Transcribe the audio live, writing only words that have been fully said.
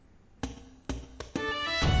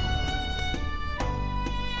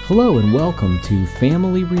Hello and welcome to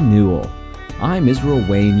Family Renewal. I'm Israel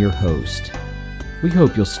Wayne, your host. We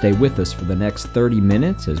hope you'll stay with us for the next 30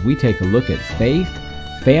 minutes as we take a look at faith,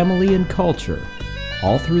 family, and culture,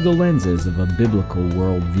 all through the lenses of a biblical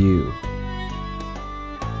worldview.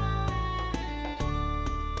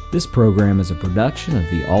 This program is a production of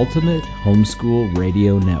the Ultimate Homeschool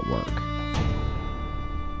Radio Network.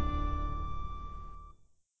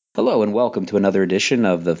 Hello and welcome to another edition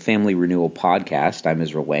of the Family Renewal Podcast. I'm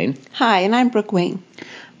Israel Wayne. Hi, and I'm Brooke Wayne.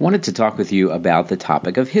 I wanted to talk with you about the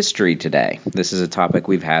topic of history today. This is a topic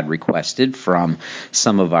we've had requested from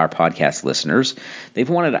some of our podcast listeners. They've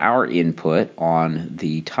wanted our input on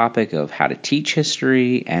the topic of how to teach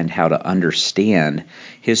history and how to understand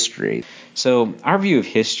history. So our view of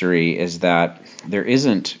history is that there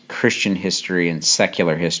isn't Christian history and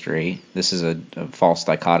secular history. This is a false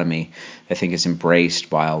dichotomy I think is embraced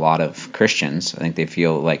by a lot of Christians. I think they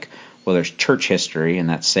feel like, well, there's church history, and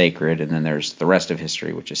that's sacred, and then there's the rest of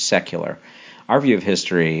history, which is secular. Our view of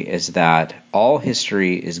history is that all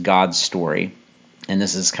history is God's story, and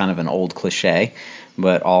this is kind of an old cliche,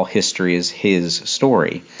 but all history is His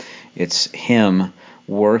story. It's Him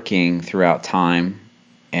working throughout time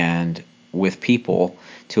and with people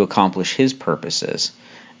to accomplish His purposes,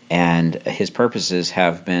 and His purposes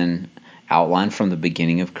have been outlined from the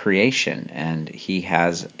beginning of creation, and He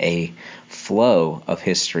has a flow of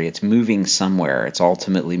history. It's moving somewhere. It's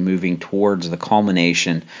ultimately moving towards the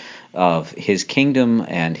culmination of His kingdom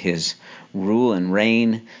and His rule and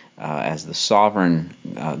reign as the sovereign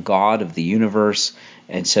God of the universe.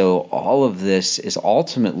 And so all of this is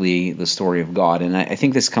ultimately the story of God. And I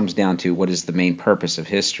think this comes down to what is the main purpose of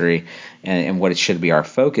history and what it should be our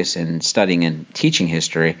focus in studying and teaching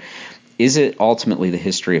history. Is it ultimately the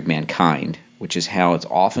history of mankind, which is how it's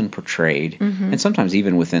often portrayed, and sometimes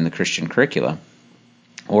even within the Christian curricula,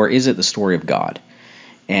 or is it the story of God?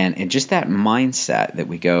 And just that mindset that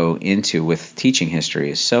we go into with teaching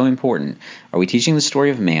history is so important. Are we teaching the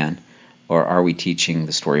story of man, or are we teaching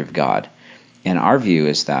the story of God? And our view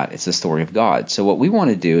is that it's the story of God. So what we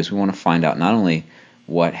want to do is we want to find out not only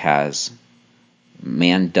what has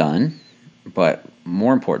man done, but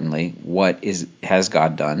more importantly, what has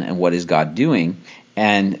God done and what is God doing?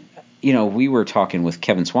 And, we were talking with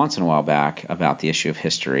Kevin Swanson a while back about the issue of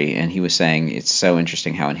history, and he was saying it's so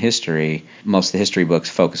interesting how in history, most of the history books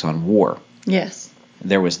focus on war. Yes.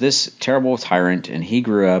 There was this terrible tyrant, and he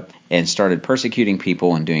grew up and started persecuting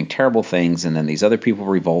people and doing terrible things, and then these other people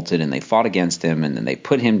revolted, and they fought against him, and then they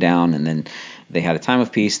put him down, and then they had a time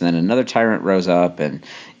of peace, and then another tyrant rose up, and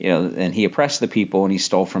and he oppressed the people, and he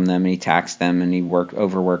stole from them, and he taxed them, and he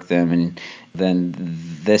overworked them, and then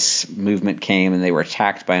this movement came, and they were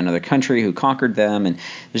attacked by another country who conquered them, and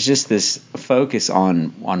there's just this focus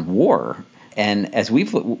on war. And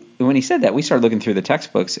when he said that, we started looking through the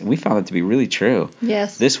textbooks, and we found it to be really true.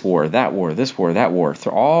 Yes. This war, that war, this war, that war,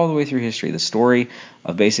 all the way through history, the story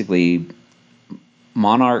of basically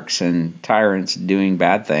monarchs and tyrants doing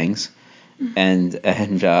bad things, and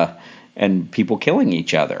people killing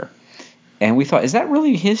each other. And we thought, is that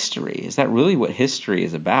really history? Is that really what history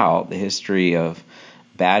is about? The history of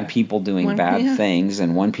bad people doing bad things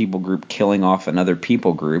and one people group killing off another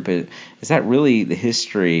people group. Is that really the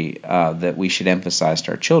history that we should emphasize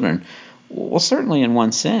to our children? Well, certainly in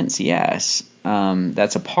one sense, yes.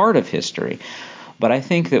 That's a part of history. But I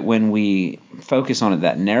think that when we focus on it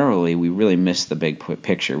that narrowly, we really miss the big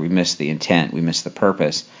picture. We miss the intent. We miss the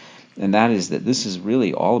purpose. And that is that this is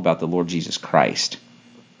really all about the Lord Jesus Christ.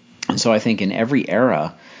 And so I think in every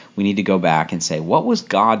era, we need to go back and say, what was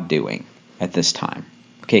God doing at this time?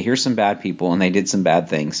 Okay, here's some bad people, and they did some bad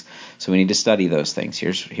things, so we need to study those things.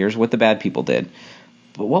 Here's what the bad people did.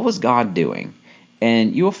 But what was God doing?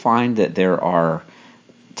 And you will find that there are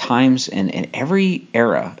times in every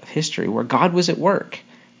era of history where God was at work.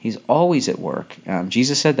 He's always at work.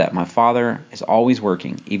 Jesus said that, my Father is always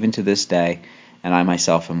working, even to this day, and I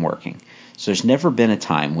myself am working. So there's never been a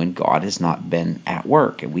time when God has not been at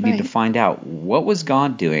work, and we need to find out what was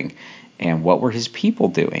God doing and what were His people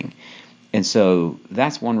doing. And so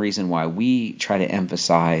that's one reason why we try to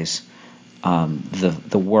emphasize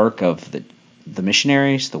the work of the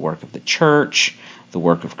missionaries, the work of the church, the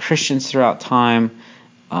work of Christians throughout time,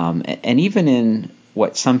 and even in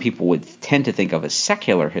what some people would tend to think of as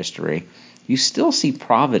secular history, you still see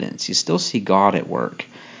providence, you still see God at work.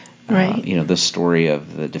 Right. The story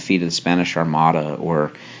of the defeat of the Spanish Armada,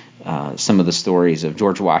 or some of the stories of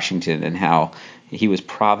George Washington and how he was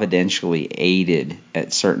providentially aided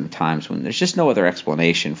at certain times when there's just no other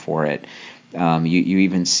explanation for it. You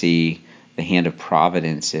even see the hand of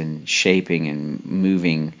providence in shaping and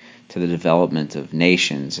moving to the development of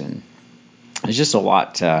nations. And There's just a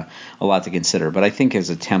lot to consider. But I think as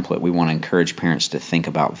a template, we want to encourage parents to think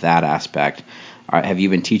about that aspect. Have you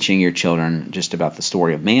been teaching your children just about the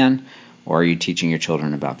story of man, or are you teaching your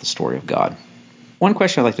children about the story of God? One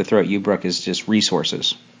question I'd like to throw at you, Brooke, is just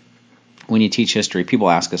resources. When you teach history, people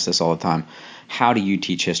ask us this all the time. How do you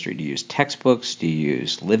teach history? Do you use textbooks? Do you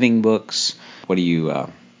use living books? What do you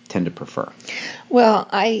tend to prefer? Well,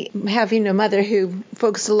 I have a mother who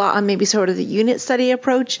focused a lot on maybe sort of the unit study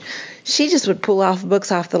approach. She just would pull off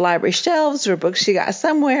books off the library shelves or books she got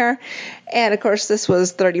somewhere. And of course, this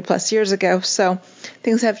was 30 plus years ago, so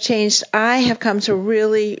things have changed. I have come to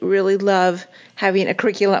really, really love having a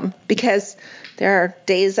curriculum, because there are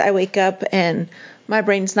days I wake up and my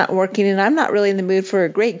brain's not working, and I'm not really in the mood for a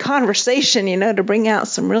great conversation, to bring out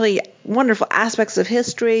some really wonderful aspects of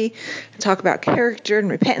history, talk about character and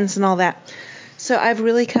repentance and all that. So I've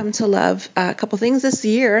really come to love a couple things this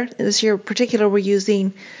year. This year in particular, we're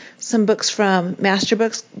using some books from Master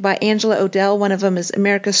Books by Angela Odell. One of them is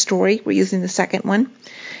America's Story. We're using the second one.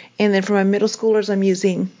 And then for my middle schoolers, I'm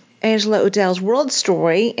using Angela Odell's World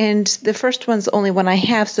Story, and the first one's the only one I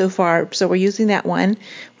have so far, so we're using that one,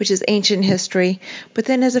 which is Ancient History. But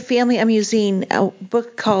then as a family, I'm using a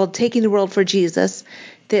book called Taking the World for Jesus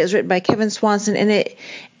that is written by Kevin Swanson, and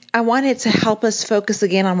I wanted to help us focus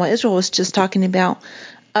again on what Israel was just talking about,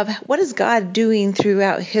 of what is God doing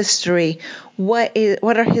throughout history? What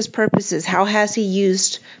are his purposes? How has he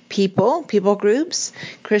used people groups,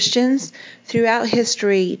 Christians throughout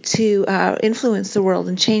history to influence the world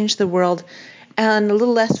and change the world, and a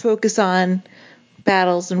little less focus on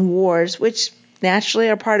battles and wars, which naturally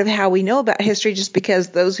are part of how we know about history, just because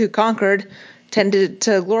those who conquered tended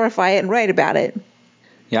to glorify it and write about it.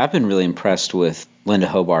 Yeah, I've been really impressed with Linda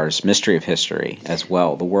Hobar's Mystery of History as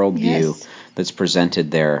well, the worldview that's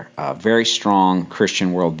presented there. Very strong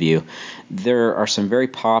Christian worldview. There are some very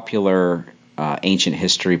popular ancient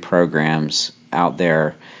history programs out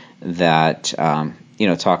there that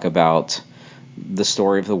talk about the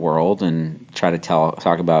story of the world and try to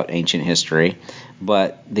talk about ancient history.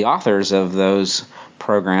 But the authors of those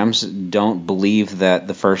programs don't believe that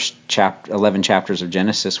the first 11 chapters of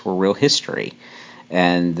Genesis were real history.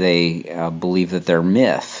 And they believe that they're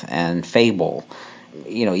myth and fable.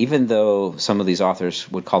 Even though some of these authors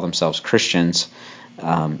would call themselves Christians,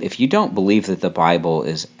 if you don't believe that the Bible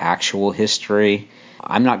is actual history,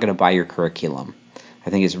 I'm not going to buy your curriculum.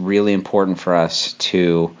 I think it's really important for us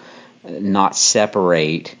to not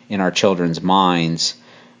separate in our children's minds.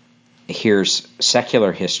 Here's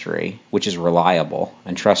secular history, which is reliable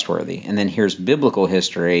and trustworthy, and then here's biblical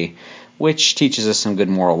history, which teaches us some good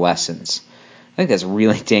moral lessons. I think that's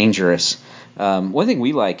really dangerous. One thing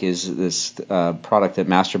we like is this product that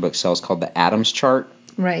Masterbook sells called the Adams chart.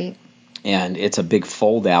 Right. And it's a big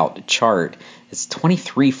fold-out chart. It's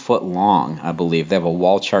 23 foot long, I believe. They have a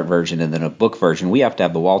wall chart version and then a book version. We have to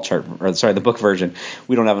have the book version.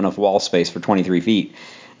 We don't have enough wall space for 23 feet.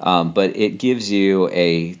 But it gives you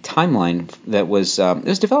a timeline that was it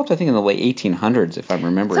was developed, I think, in the late 1800s, if I'm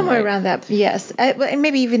remembering somewhere right. around that. Yes, and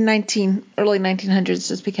maybe even early 1900s,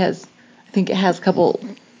 just because I think it has a couple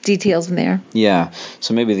details in there. Yeah,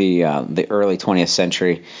 so maybe the early 20th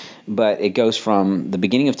century, but it goes from the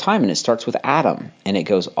beginning of time, and it starts with Adam, and it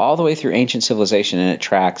goes all the way through ancient civilization, and it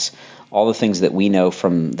tracks all the things that we know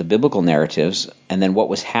from the biblical narratives, and then what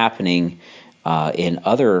was happening in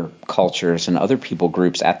other cultures and other people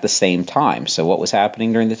groups at the same time. So what was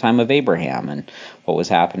happening during the time of Abraham, and what was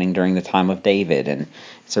happening during the time of David, and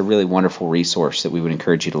it's a really wonderful resource that we would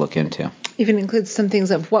encourage you to look into. Even includes some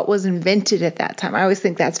things of what was invented at that time. I always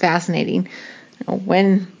think that's fascinating.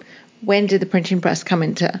 When did the printing press come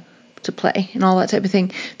into play, and all that type of thing.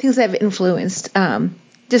 Things that have influenced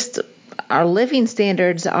just our living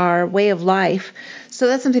standards, our way of life. So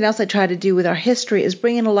that's something else I try to do with our history, is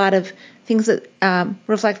bring in a lot of things that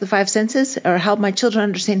reflect the five senses, or help my children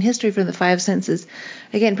understand history from the five senses.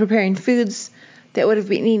 Again, preparing foods that would have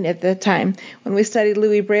been eaten at the time. When we studied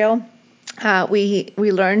Louis Braille, we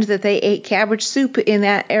learned that they ate cabbage soup in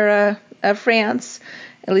that era of France,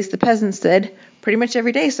 at least the peasants did, pretty much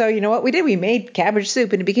every day. So you know what we did? We made cabbage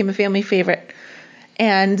soup, and it became a family favorite.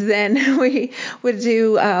 And then we would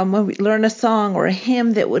do, when we learn a song or a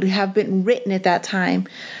hymn that would have been written at that time,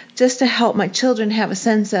 just to help my children have a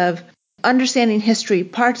sense of understanding history,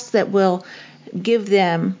 parts that will give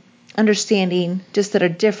them understanding just that are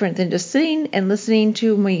different than just sitting and listening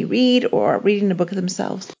to me read or reading a book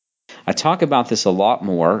themselves. I talk about this a lot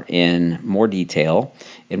more in more detail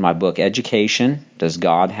in my book, Education, Does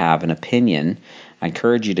God Have an Opinion? I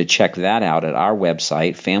encourage you to check that out at our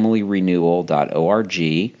website,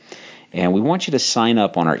 familyrenewal.org. And we want you to sign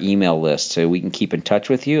up on our email list so we can keep in touch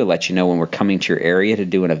with you and let you know when we're coming to your area to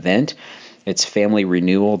do an event. It's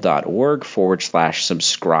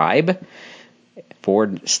familyrenewal.org/subscribe.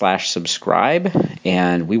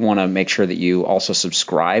 And we want to make sure that you also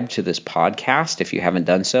subscribe to this podcast if you haven't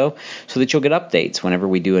done so that you'll get updates whenever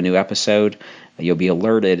we do a new episode. You'll be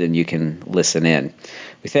alerted and you can listen in.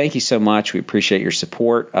 We thank you so much. We appreciate your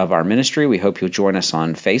support of our ministry. We hope you'll join us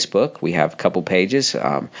on Facebook. We have a couple pages.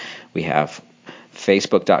 We have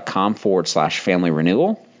facebook.com/family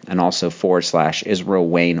renewal and also /Israel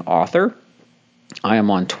Wayne author. I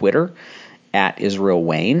am on Twitter @Israel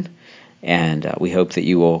Wayne, and we hope that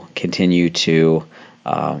you will continue to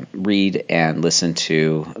read and listen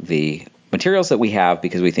to the materials that we have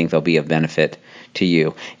because we think they'll be of benefit to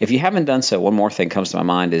you. If you haven't done so, one more thing comes to my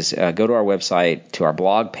mind is go to our website, to our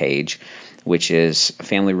blog page, which is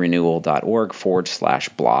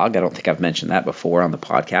familyrenewal.org/blog. I don't think I've mentioned that before on the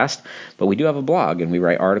podcast, but we do have a blog, and we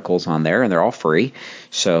write articles on there, and they're all free,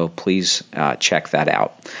 so please check that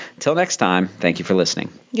out. Until next time, thank you for listening.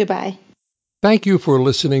 Goodbye. Thank you for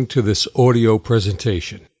listening to this audio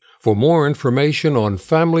presentation. For more information on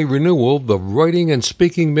Family Renewal, the writing and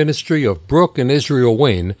speaking ministry of Brooke and Israel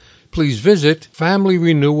Wayne, please visit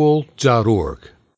familyrenewal.org.